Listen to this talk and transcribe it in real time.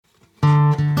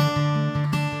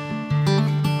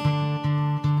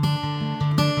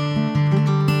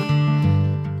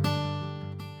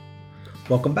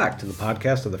Welcome back to the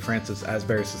podcast of the Francis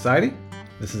Asbury Society.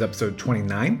 This is episode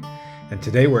 29, and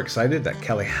today we're excited that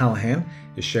Kelly Hallahan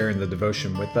is sharing the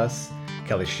devotion with us.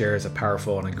 Kelly shares a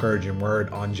powerful and encouraging word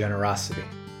on generosity.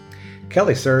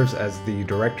 Kelly serves as the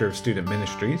Director of Student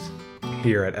Ministries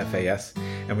here at FAS,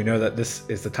 and we know that this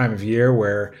is the time of year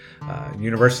where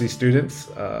university students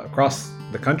across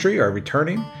the country are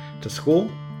returning to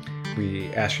school. We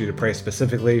ask you to pray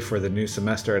specifically for the new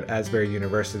semester at Asbury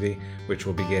University, which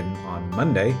will begin on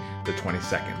Monday, the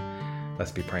 22nd.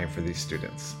 Let's be praying for these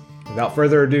students. Without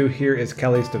further ado, here is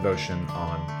Kelly's devotion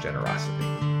on generosity.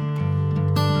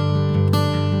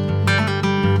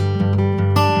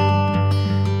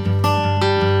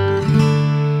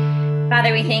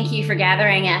 Father, we thank you for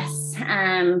gathering us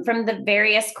from the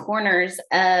various corners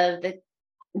of the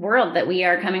world that we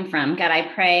are coming from. God, I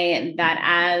pray that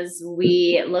as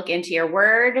we look into your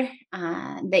word,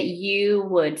 that you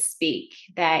would speak,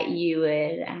 that you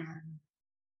would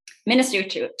minister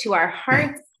to our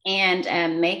hearts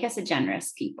and make us a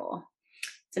generous people.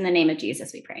 It's in the name of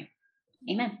Jesus we pray.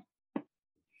 Amen.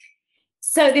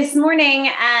 So this morning,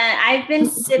 I've been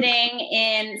sitting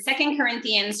in 2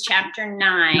 Corinthians chapter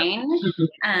 9,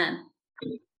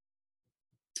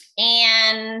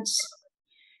 and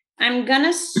I'm going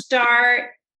to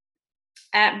start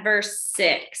at verse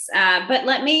 6, but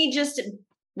let me just,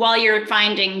 while you're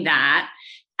finding that,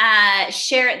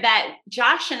 share that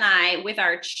Josh and I, with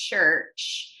our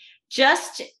church,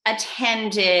 just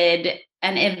attended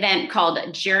an event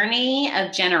called Journey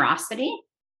of Generosity.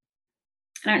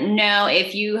 I don't know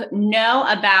if you know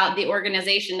about the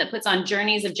organization that puts on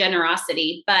Journeys of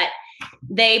Generosity, but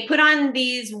they put on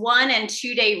these 1 and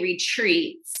 2 day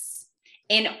retreats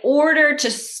in order to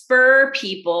spur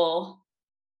people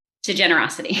to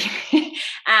generosity,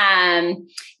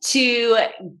 to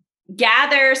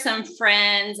gather some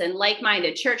friends and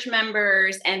like-minded church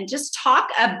members and just talk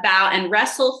about and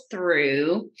wrestle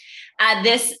through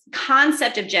this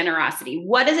concept of generosity.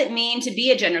 What does it mean to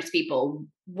be a generous people?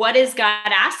 What is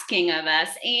God asking of us?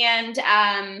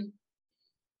 And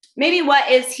maybe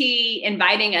what is he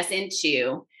inviting us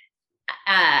into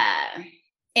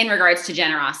in regards to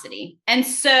generosity? And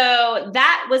so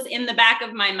that was in the back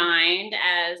of my mind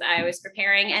as I was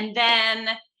preparing. And then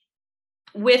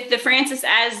with the Francis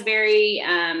Asbury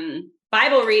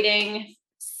Bible reading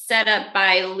set up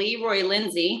by Leroy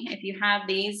Lindsay, if you have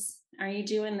these, are you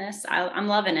doing this? I'm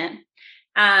loving it.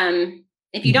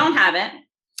 If you don't have it,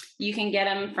 you can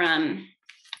get them from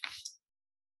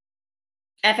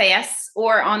FAS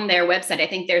or on their website. I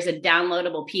think there's a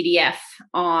downloadable PDF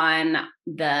on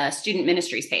the student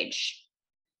ministries page.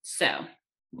 So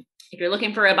if you're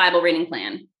looking for a Bible reading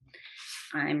plan,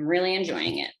 I'm really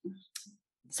enjoying it.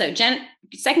 So 2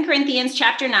 Corinthians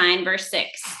chapter 9, verse 6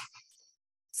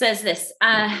 says this,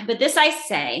 but this I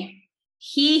say,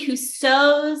 he who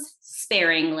sows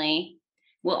sparingly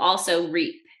will also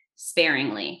reap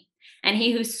sparingly. And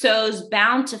he who sows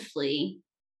bountifully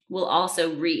will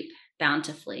also reap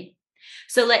bountifully.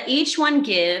 So let each one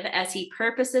give as he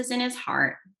purposes in his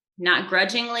heart, not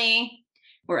grudgingly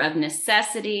or of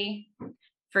necessity,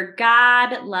 for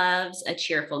God loves a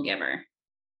cheerful giver.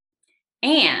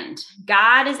 And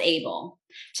God is able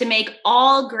to make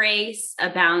all grace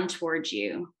abound towards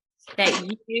you, that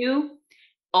you,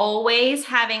 always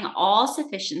having all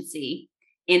sufficiency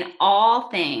in all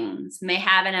things, may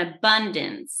have an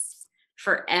abundance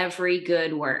for every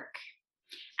good work.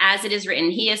 As it is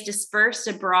written, he has dispersed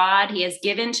abroad, he has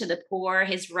given to the poor,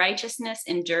 his righteousness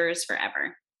endures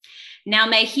forever. Now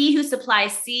may he who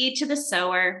supplies seed to the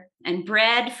sower and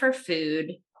bread for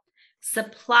food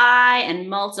supply and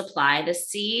multiply the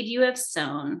seed you have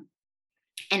sown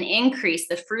and increase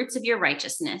the fruits of your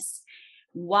righteousness,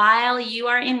 while you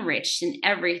are enriched in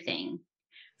everything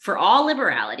for all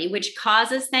liberality, which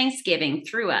causes thanksgiving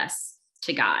through us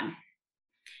to God.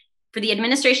 For the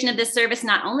administration of this service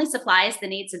not only supplies the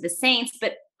needs of the saints,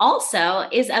 but also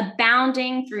is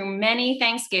abounding through many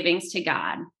thanksgivings to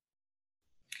God.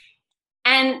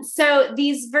 And so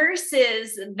these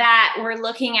verses that we're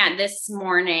looking at this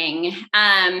morning,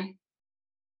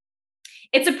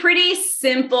 it's a pretty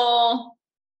simple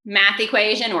math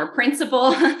equation or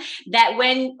principle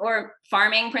that or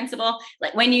farming principle,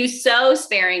 like when you sow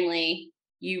sparingly,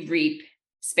 you reap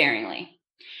sparingly.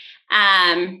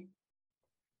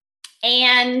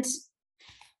 And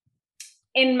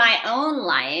in my own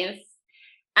life,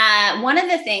 one of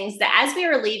the things that as we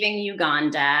were leaving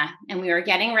Uganda and we were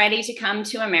getting ready to come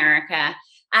to America,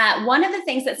 one of the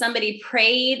things that somebody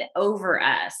prayed over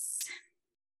us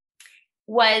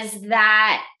was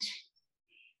that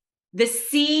the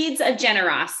seeds of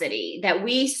generosity that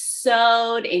we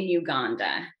sowed in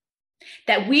Uganda,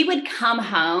 that we would come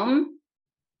home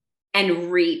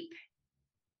and reap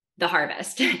the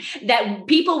harvest, that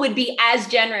people would be as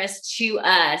generous to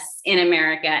us in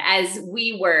America as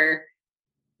we were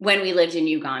when we lived in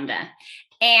Uganda.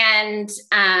 And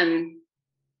I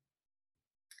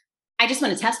just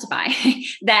want to testify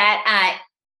that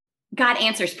God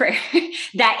answers prayer,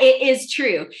 that it is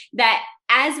true, that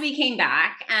as we came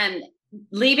back,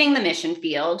 leaving the mission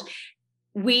field,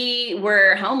 we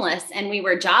were homeless and we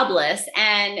were jobless,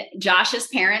 and Josh's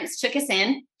parents took us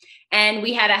in and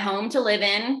we had a home to live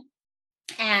in.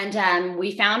 And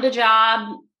we found a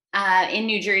job in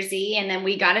New Jersey, and then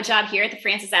we got a job here at the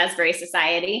Francis Asbury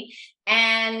Society,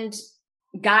 and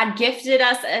God gifted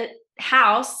us a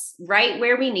house right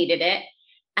where we needed it.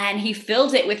 And he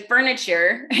filled it with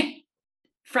furniture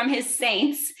from his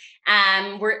saints.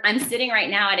 I'm sitting right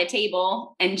now at a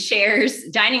table and chairs,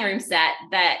 dining room set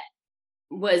that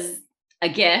was a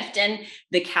gift, and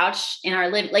the couch in our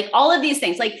living, like all of these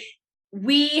things, like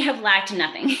we have lacked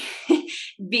nothing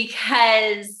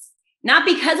not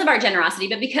because of our generosity,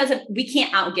 but because we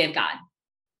can't outgive God.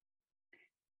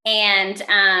 And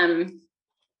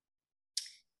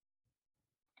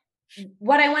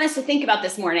what I want us to think about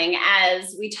this morning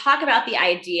as we talk about the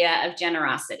idea of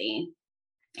generosity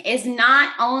is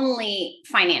not only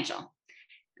financial.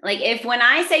 Like when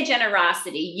I say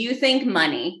generosity, you think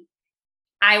money,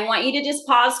 I want you to just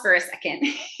pause for a second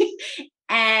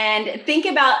and think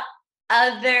about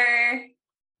other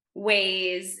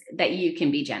ways that you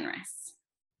can be generous.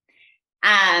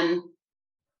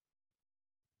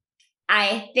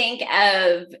 I think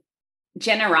of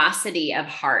generosity of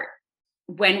heart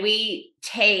when we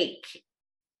take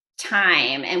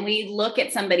time and we look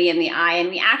at somebody in the eye and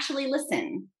we actually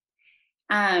listen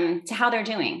to how they're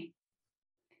doing.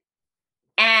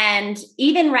 And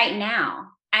even right now,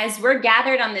 as we're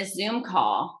gathered on this Zoom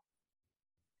call,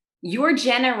 your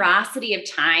generosity of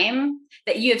time,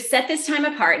 that you have set this time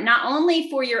apart, not only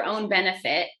for your own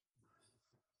benefit,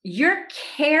 you're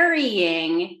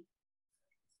carrying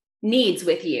needs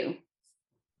with you,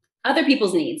 other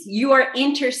people's needs. You are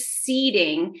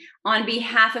interceding on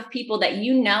behalf of people that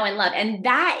you know and love. And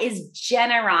that is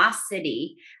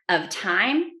generosity of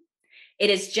time.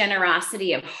 It is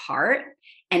generosity of heart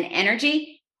and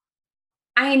energy.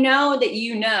 I know that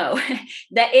you know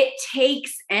that it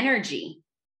takes energy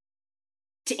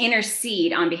to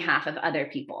intercede on behalf of other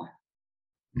people,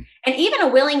 and even a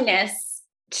willingness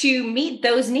to meet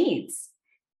those needs.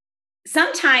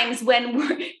 Sometimes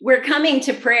when we're coming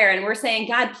to prayer and we're saying,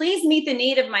 God, please meet the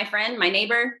need of my friend, my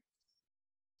neighbor.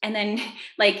 And then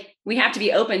we have to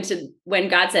be open to when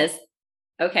God says,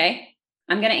 okay,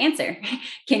 I'm going to answer.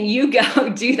 Can you go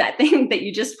do that thing that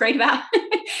you just prayed about?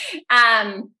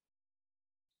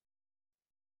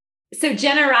 So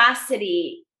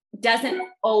generosity doesn't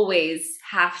always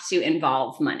have to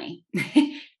involve money.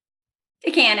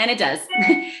 It can, and it does,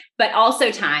 but also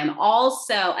time,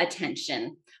 also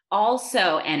attention,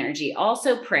 also energy,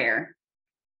 also prayer.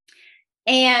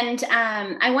 And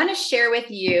I want to share with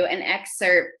you an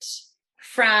excerpt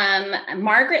from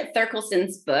Margaret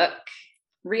Thurkelson's book,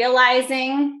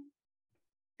 Realizing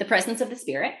the Presence of the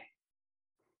Spirit.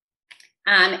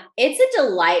 It's a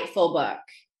delightful book.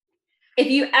 If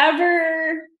you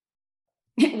ever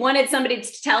wanted somebody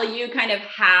to tell you kind of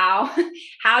how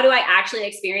do I actually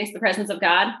experience the presence of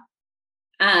God,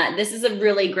 this is a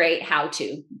really great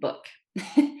how-to book.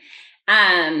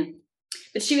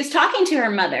 But she was talking to her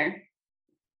mother,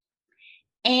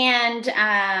 and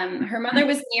her mother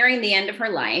was nearing the end of her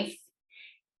life.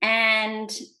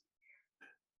 And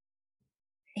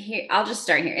here, I'll just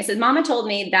start here. It says, Mama told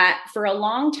me that for a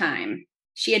long time,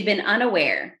 she had been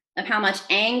unaware of how much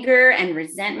anger and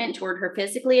resentment toward her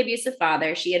physically abusive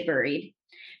father she had buried.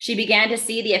 She began to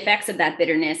see the effects of that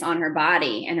bitterness on her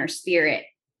body and her spirit.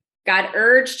 God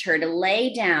urged her to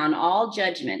lay down all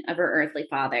judgment of her earthly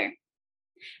father.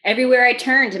 Everywhere I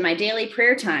turned in my daily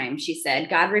prayer time, she said,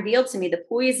 God revealed to me the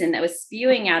poison that was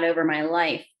spewing out over my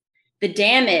life. The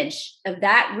damage of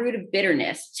that root of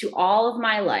bitterness to all of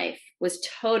my life was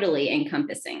totally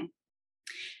encompassing.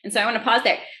 And so I want to pause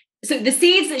there. So the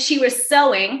seeds that she was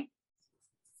sowing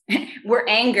were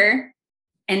anger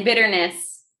and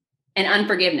bitterness and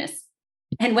unforgiveness.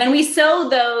 And when we sow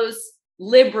those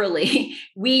liberally,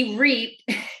 we reap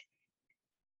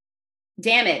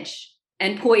damage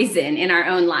and poison in our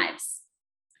own lives,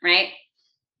 right?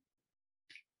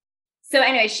 So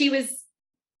anyway, she was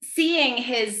seeing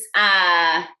his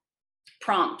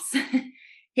prompts,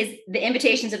 the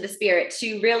invitations of the Spirit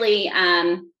to really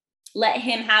let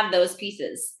him have those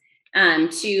pieces.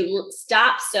 to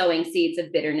stop sowing seeds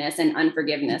of bitterness and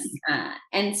unforgiveness.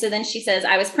 And so then she says,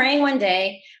 I was praying one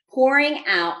day, pouring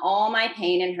out all my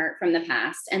pain and hurt from the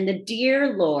past, and the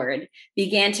dear Lord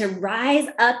began to rise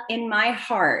up in my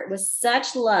heart with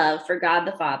such love for God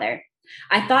the Father.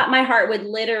 I thought my heart would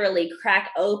literally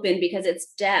crack open because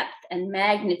its depth and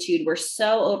magnitude were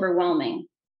so overwhelming.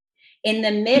 In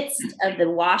the midst of the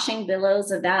washing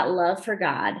billows of that love for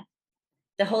God,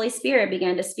 the Holy Spirit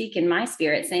began to speak in my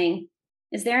spirit, saying,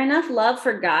 is there enough love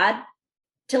for God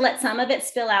to let some of it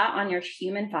spill out on your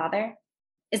human father?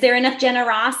 Is there enough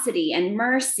generosity and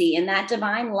mercy in that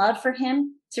divine love for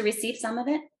him to receive some of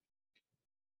it?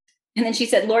 And then she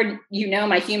said, Lord, you know,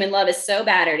 my human love is so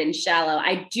battered and shallow.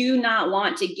 I do not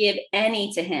want to give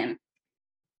any to him.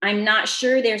 I'm not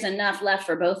sure there's enough left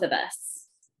for both of us.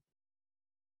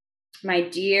 My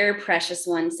dear precious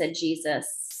one, said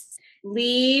Jesus,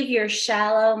 leave your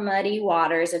shallow, muddy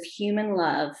waters of human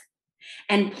love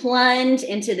and plunge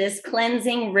into this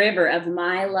cleansing river of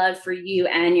my love for you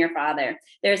and your Father.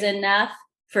 There's enough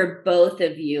for both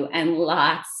of you and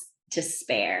lots to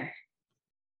spare.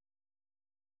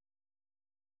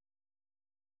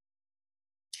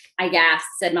 I gasped,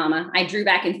 said Mama. I drew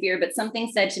back in fear, but something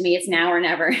said to me, it's now or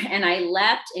never. And I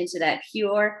leapt into that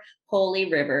pure,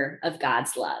 holy river of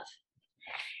God's love.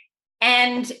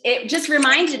 And it just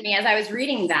reminded me as I was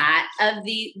reading that of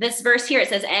this verse here. It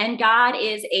says, and God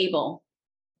is able,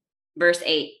 verse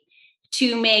 8,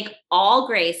 to make all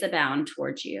grace abound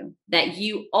towards you, that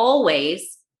you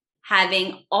always,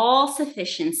 having all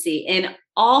sufficiency in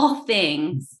all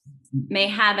things, may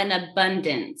have an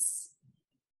abundance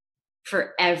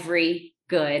for every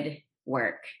good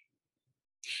work.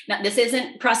 Now, this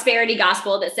isn't prosperity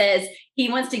gospel that says he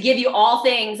wants to give you all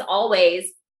things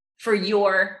always for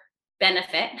your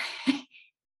benefit.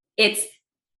 It's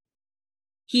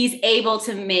he's able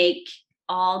to make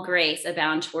all grace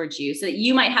abound towards you so that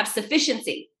you might have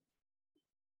sufficiency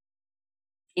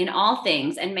in all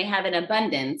things and may have an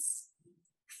abundance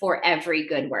for every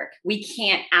good work. We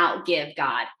can't outgive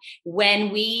God.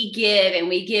 When we give and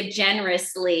we give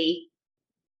generously,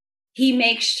 he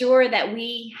makes sure that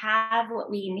we have what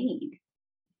we need.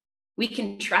 We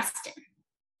can trust him.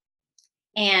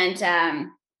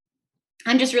 And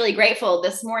I'm just really grateful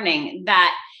this morning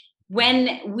that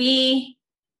when we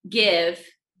give,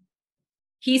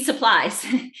 he supplies.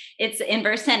 It's in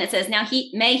verse 10, it says, now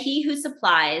may he who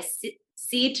supplies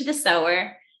seed to the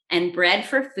sower and bread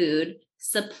for food,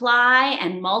 supply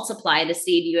and multiply the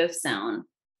seed you have sown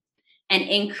and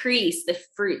increase the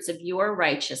fruits of your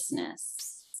righteousness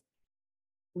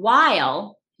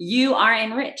while you are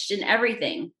enriched in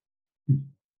everything,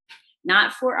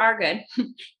 not for our good,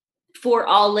 for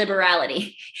all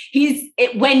liberality.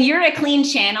 When you're a clean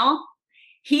channel,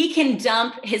 he can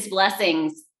dump his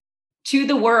blessings to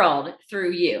the world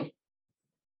through you.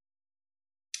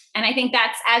 And I think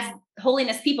that's as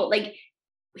holiness people, like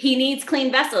he needs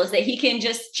clean vessels that he can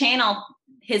just channel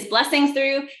his blessings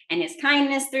through and his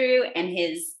kindness through and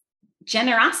his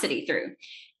generosity through.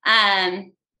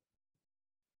 And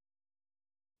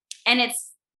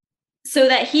it's so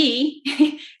that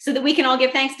so that we can all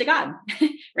give thanks to God,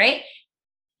 right?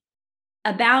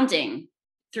 Abounding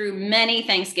through many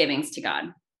thanksgivings to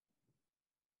God.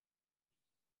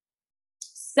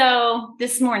 So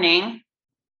this morning,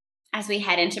 as we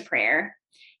head into prayer,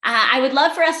 I would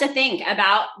love for us to think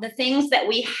about the things that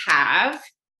we have,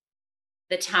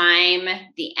 the time,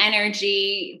 the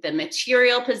energy, the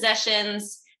material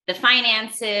possessions, the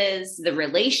finances, the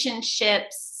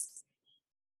relationships,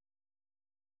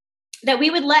 that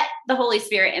we would let the Holy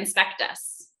Spirit inspect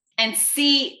us and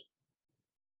see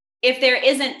if there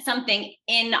isn't something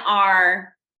in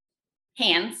our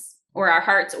hands or our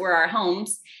hearts or our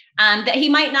homes that he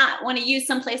might not want to use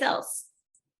someplace else.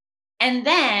 And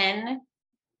then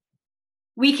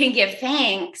we can give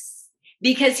thanks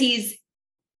because he's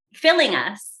filling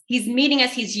us, he's meeting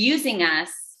us, he's using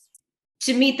us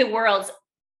to meet the world's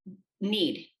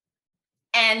need.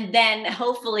 And then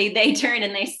hopefully they turn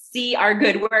and they see our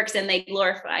good works and they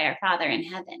glorify our Father in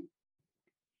heaven.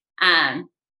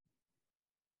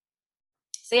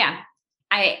 So yeah,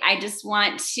 I just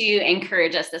want to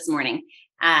encourage us this morning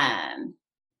to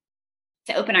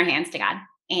open our hands to God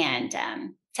and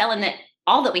tell him that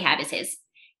all that we have is his,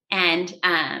 and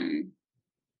that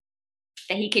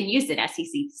he can use it as he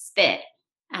sees fit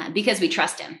because we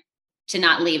trust him to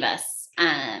not leave us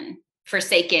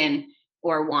forsaken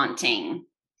or wanting.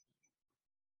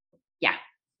 Yeah.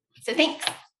 So thanks.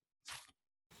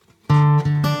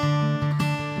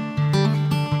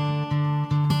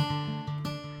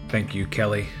 Thank you,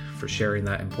 Kelly, for sharing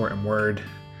that important word.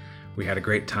 We had a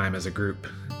great time as a group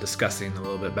discussing a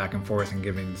little bit back and forth and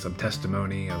giving some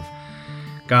testimony of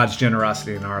God's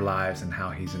generosity in our lives and how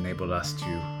He's enabled us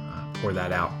to pour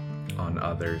that out on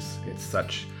others. It's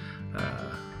such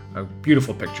a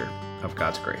beautiful picture of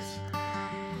God's grace.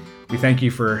 We thank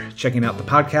you for checking out the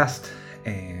podcast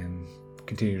and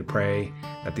continue to pray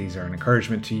that these are an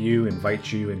encouragement to you,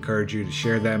 encourage you to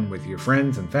share them with your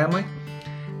friends and family.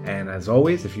 And as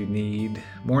always, if you need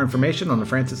more information on the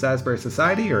Francis Asbury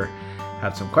Society or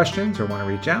have some questions or want to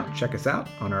reach out, check us out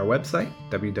on our website,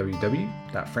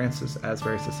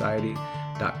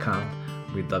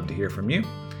 www.francisasburysociety.com. We'd love to hear from you,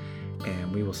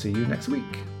 and we will see you next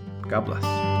week. God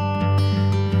bless.